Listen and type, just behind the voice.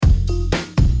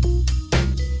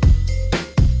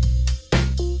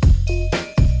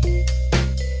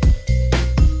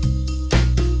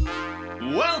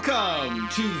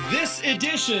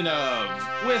edition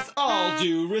of With All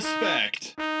Due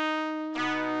Respect.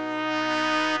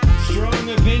 Strong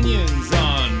opinions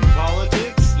on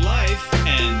politics, life,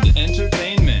 and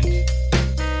entertainment.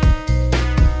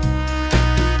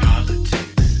 Politics,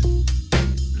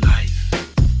 life,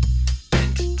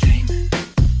 entertainment.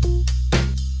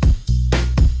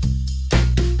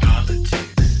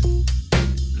 Politics,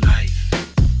 life,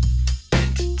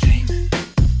 entertainment.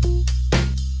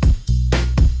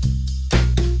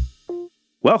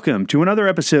 Welcome to another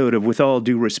episode of With All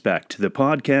Due Respect, the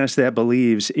podcast that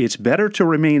believes it's better to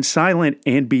remain silent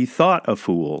and be thought a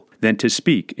fool than to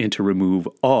speak and to remove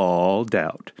all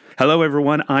doubt. Hello,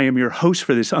 everyone. I am your host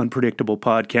for this unpredictable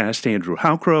podcast, Andrew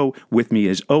Howcrow. With me,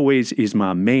 as always, is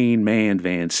my main man,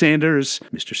 Van Sanders.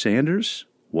 Mr. Sanders,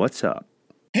 what's up?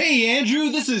 Hey Andrew,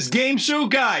 this is Game Show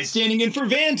Guy standing in for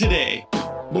Van today.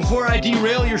 Before I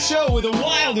derail your show with a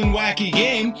wild and wacky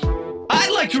game,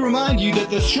 I'd like to remind you that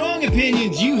the strong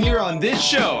opinions you hear on this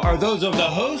show are those of the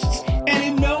hosts and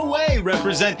in no way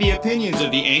represent the opinions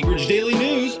of the Anchorage Daily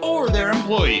News or their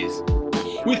employees.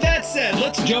 With that said,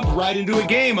 let's jump right into a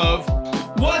game of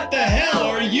What the Hell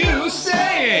Are You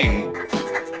Saying?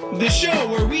 The show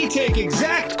where we take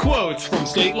exact quotes from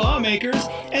state lawmakers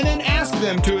and then ask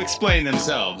them to explain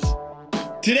themselves.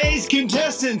 Today's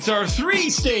contestants are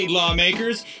three state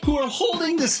lawmakers who are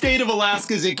holding the state of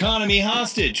Alaska's economy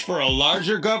hostage for a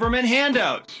larger government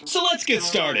handout. So let's get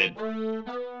started.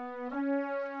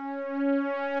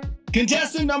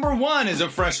 Contestant number one is a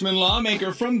freshman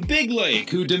lawmaker from Big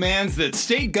Lake who demands that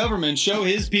state government show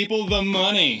his people the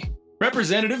money.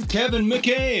 Representative Kevin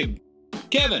McCabe.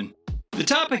 Kevin, the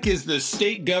topic is the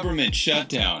state government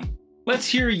shutdown. Let's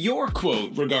hear your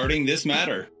quote regarding this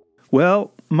matter.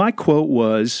 Well, my quote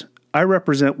was, I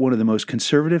represent one of the most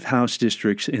conservative House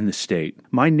districts in the state.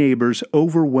 My neighbors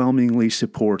overwhelmingly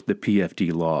support the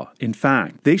PFD law. In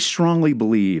fact, they strongly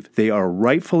believe they are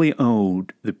rightfully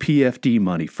owed the PFD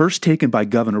money, first taken by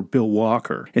Governor Bill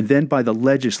Walker and then by the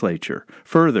legislature.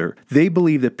 Further, they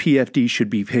believe that PFD should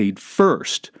be paid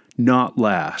first, not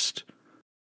last.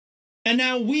 And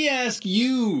now we ask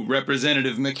you,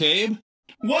 Representative McCabe,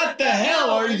 what the hell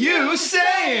are you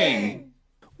saying?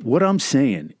 What I'm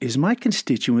saying is my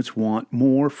constituents want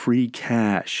more free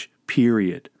cash,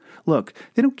 period. Look,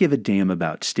 they don't give a damn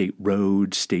about state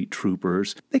roads, state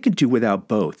troopers. They could do without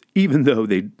both, even though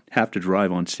they have to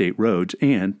drive on state roads,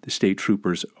 and the state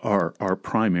troopers are our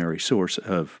primary source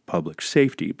of public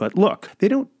safety. But look, they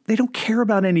don't care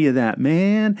about any of that,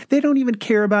 man. They don't even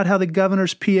care about how the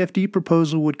governor's PFD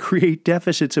proposal would create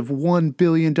deficits of $1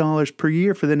 billion per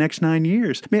year for the next 9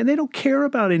 years. Man, they don't care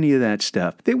about any of that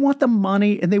stuff. They want the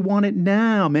money, and they want it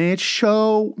now, man.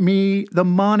 Show me the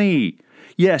money.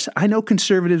 Yes, I know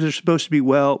conservatives are supposed to be,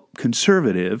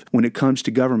 conservative when it comes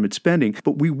to government spending,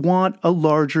 but we want a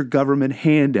larger government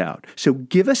handout. So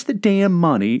give us the damn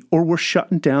money or we're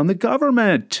shutting down the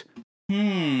government.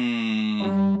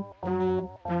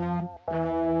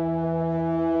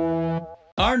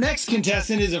 Our next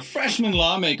contestant is a freshman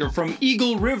lawmaker from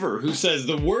Eagle River who says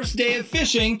the worst day of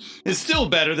fishing is still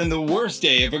better than the worst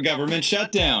day of a government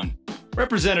shutdown.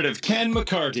 Representative Ken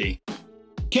McCarty.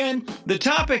 Ken, the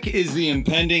topic is the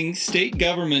impending state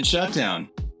government shutdown.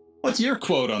 What's your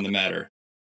quote on the matter?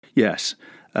 Yes,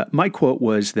 my quote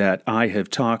was that I have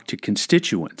talked to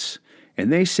constituents,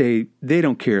 and they say they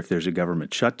don't care if there's a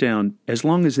government shutdown as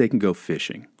long as they can go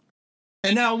fishing.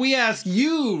 And now we ask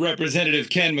you, Representative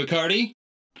Ken McCarty,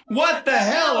 what the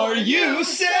hell are you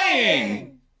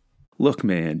saying? Look,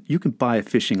 man, you can buy a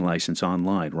fishing license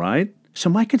online, right? So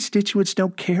my constituents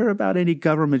don't care about any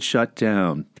government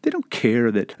shutdown. They don't care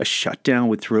that a shutdown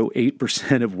would throw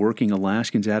 8% of working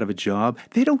Alaskans out of a job.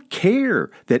 They don't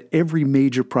care that every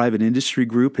major private industry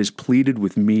group has pleaded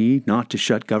with me not to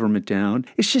shut government down.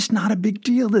 It's just not a big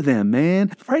deal to them,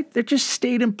 man. Right? They're just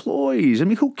state employees. I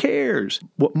mean, who cares?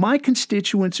 What my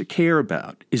constituents care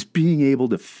about is being able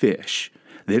to fish.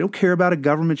 They don't care about a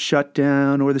government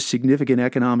shutdown or the significant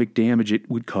economic damage it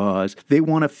would cause. They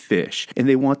want to fish, and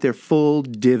they want their full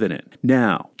dividend.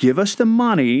 Now, give us the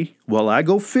money while I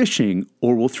go fishing,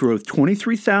 or we'll throw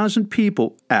 23,000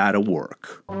 people out of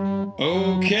work.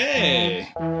 Okay.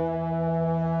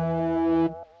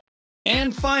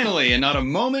 And finally, and not a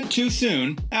moment too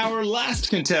soon, our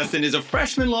last contestant is a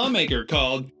freshman lawmaker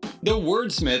called the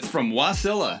Wordsmith from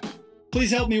Wasilla. Please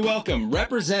help me welcome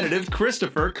Representative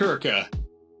Christopher Kirka.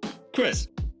 Chris,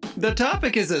 the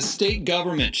topic is a state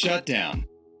government shutdown.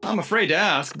 I'm afraid to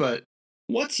ask, but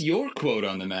what's your quote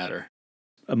on the matter?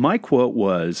 My quote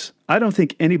was, I don't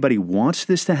think anybody wants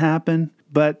this to happen,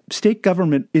 but state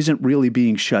government isn't really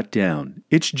being shut down.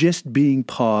 It's just being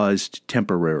paused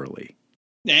temporarily.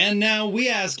 And now we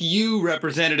ask you,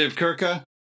 Representative Kirka,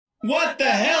 what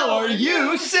the hell are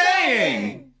you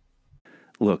saying?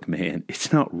 Look, man,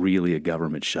 it's not really a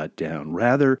government shutdown.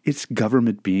 Rather, it's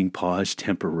government being paused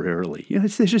temporarily.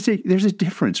 There's a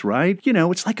difference, right?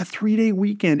 It's like a 3-day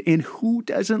weekend, and who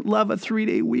doesn't love a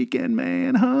 3-day weekend,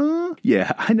 man, huh?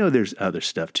 Yeah, I know there's other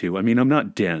stuff too. I mean, I'm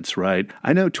not dense, right?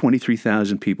 I know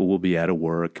 23,000 people will be out of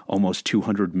work. Almost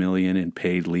 $200 million in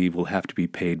paid leave will have to be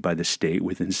paid by the state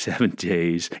within 7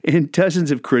 days, and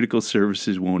dozens of critical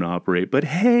services won't operate. But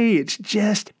hey, it's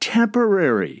just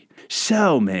temporary.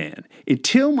 So, man,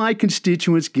 until my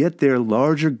constituents get their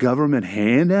larger government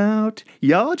handout,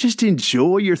 y'all just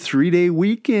enjoy your 3-day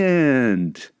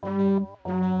weekend.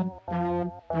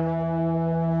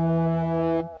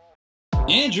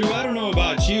 Andrew, I don't know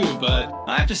about you, but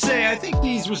I have to say I think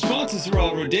these responses are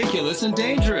all ridiculous and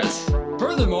dangerous.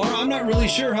 Furthermore, I'm not really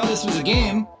sure how this was a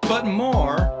game, but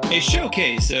more a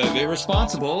showcase of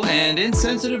irresponsible and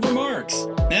insensitive remarks.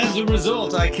 As a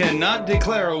result, I cannot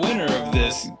declare a winner of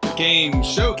this game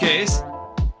showcase,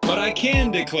 but I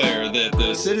can declare that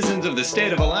the citizens of the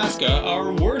state of Alaska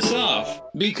are worse off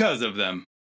because of them.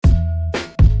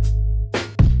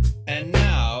 And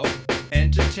now,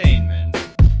 entertainment.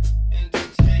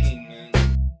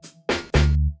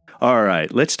 All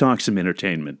right, let's talk some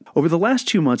entertainment. Over the last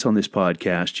 2 months on this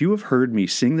podcast, you have heard me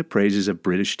sing the praises of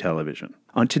British television.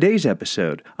 On today's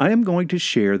episode, I am going to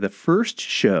share the first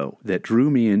show that drew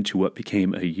me into what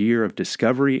became a year of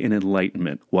discovery and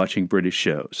enlightenment watching British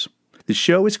shows. The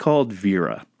show is called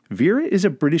Vera. Vera is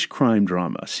a British crime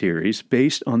drama series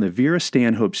based on the Vera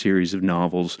Stanhope series of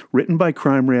novels written by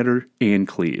crime writer Anne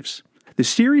Cleeves. The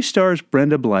series stars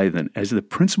Brenda Blythen as the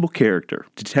principal character,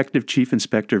 Detective Chief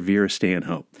Inspector Vera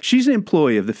Stanhope. She's an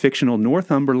employee of the fictional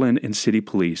Northumberland and City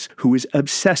Police who is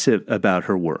obsessive about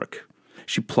her work.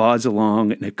 She plods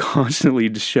along in a constantly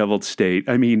disheveled state.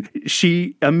 I mean,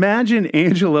 imagine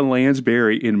Angela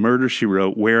Lansbury in Murder, She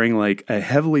Wrote wearing like a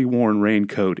heavily worn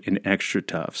raincoat and extra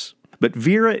tufts. But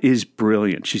Vera is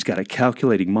brilliant. She's got a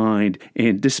calculating mind,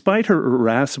 and despite her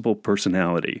irascible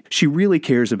personality, she really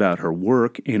cares about her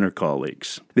work and her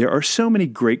colleagues. There are so many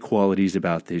great qualities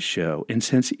about this show, and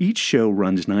since each show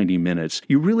runs 90 minutes,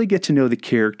 you really get to know the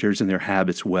characters and their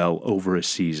habits well over a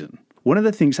season. One of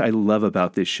the things I love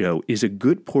about this show is a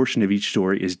good portion of each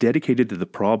story is dedicated to the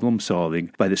problem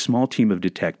solving by the small team of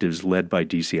detectives led by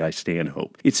DCI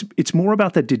Stanhope. It's more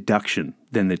about the deduction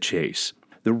than the chase.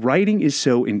 The writing is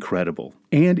so incredible,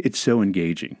 and it's so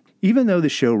engaging. Even though the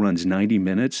show runs 90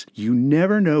 minutes, you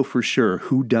never know for sure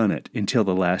who done it until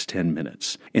the last 10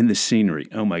 minutes. And the scenery,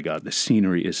 oh my God, the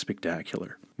scenery is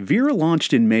spectacular. Vera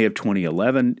launched in May of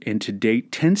 2011, and to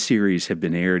date, 10 series have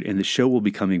been aired, and the show will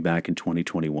be coming back in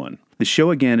 2021. The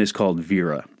show again is called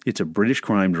Vera. It's a British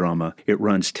crime drama. It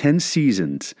runs 10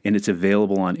 seasons, and it's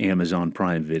available on Amazon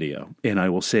Prime Video. And I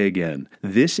will say again,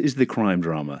 this is the crime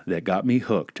drama that got me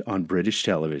hooked on British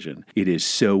television. It is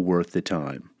so worth the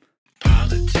time.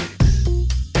 Politics,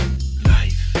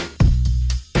 life,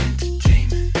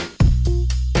 entertainment.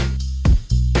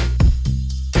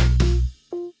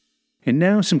 And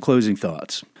now some closing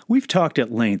thoughts. We've talked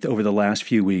at length over the last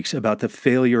few weeks about the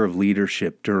failure of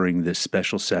leadership during this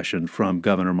special session from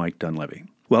Governor Mike Dunleavy.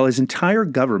 While his entire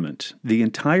government, the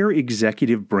entire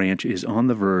executive branch is on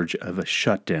the verge of a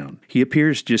shutdown, he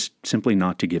appears just simply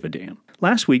not to give a damn.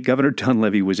 Last week, Governor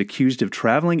Dunleavy was accused of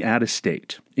traveling out of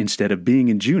state instead of being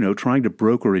in Juneau trying to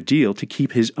broker a deal to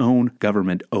keep his own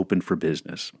government open for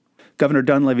business. Governor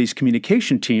Dunleavy's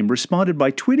communication team responded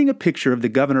by tweeting a picture of the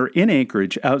governor in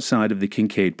Anchorage outside of the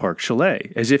Kincaid Park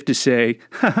Chalet, as if to say,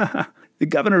 ha ha ha, the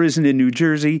governor isn't in New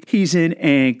Jersey, he's in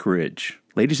Anchorage.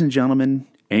 Ladies and gentlemen,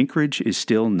 Anchorage is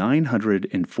still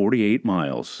 948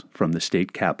 miles from the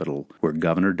state capital where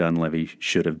Governor Dunleavy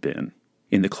should have been.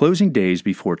 In the closing days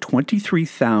before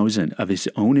 23,000 of his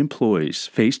own employees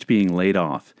faced being laid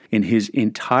off and his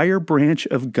entire branch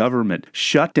of government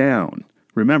shut down,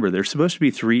 remember, there's supposed to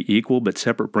be 3 equal but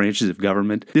separate branches of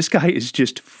government. This guy is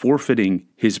just forfeiting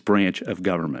his branch of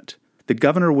government. The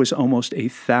governor was almost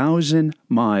 1,000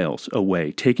 miles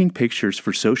away taking pictures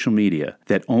for social media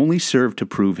that only served to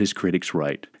prove his critics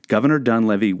right. Governor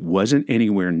Dunleavy wasn't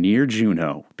anywhere near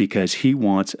Juneau because he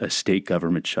wants a state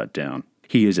government shutdown.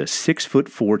 He is a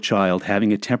 6'4" child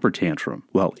having a temper tantrum,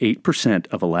 while 8%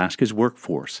 of Alaska's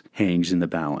workforce hangs in the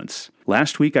balance.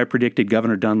 Last week, I predicted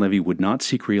Governor Dunleavy would not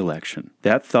seek re-election.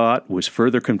 That thought was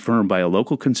further confirmed by a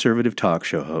local conservative talk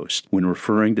show host when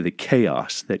referring to the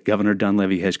chaos that Governor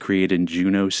Dunleavy has created in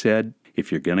Juneau said,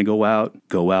 If you're going to go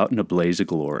out in a blaze of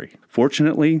glory.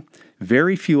 Fortunately,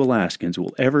 very few Alaskans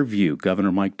will ever view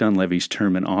Governor Mike Dunleavy's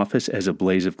term in office as a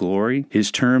blaze of glory.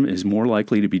 His term is more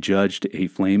likely to be judged a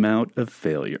flame-out of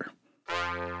failure.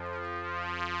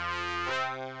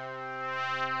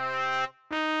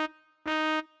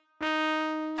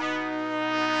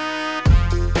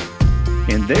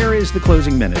 And there is the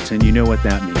closing minutes, and you know what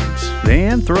that means.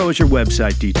 Van, throw us your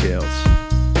website details.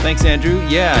 Thanks, Andrew.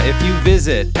 Yeah, if you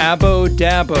visit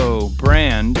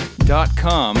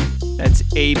abodabobrand.com, that's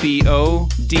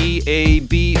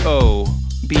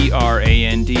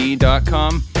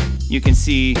ABODABOBRAND.com, you can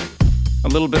see a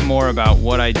little bit more about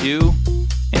what I do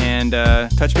and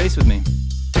touch base with me.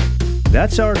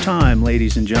 That's our time,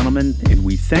 ladies and gentlemen, and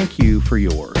we thank you for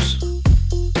yours.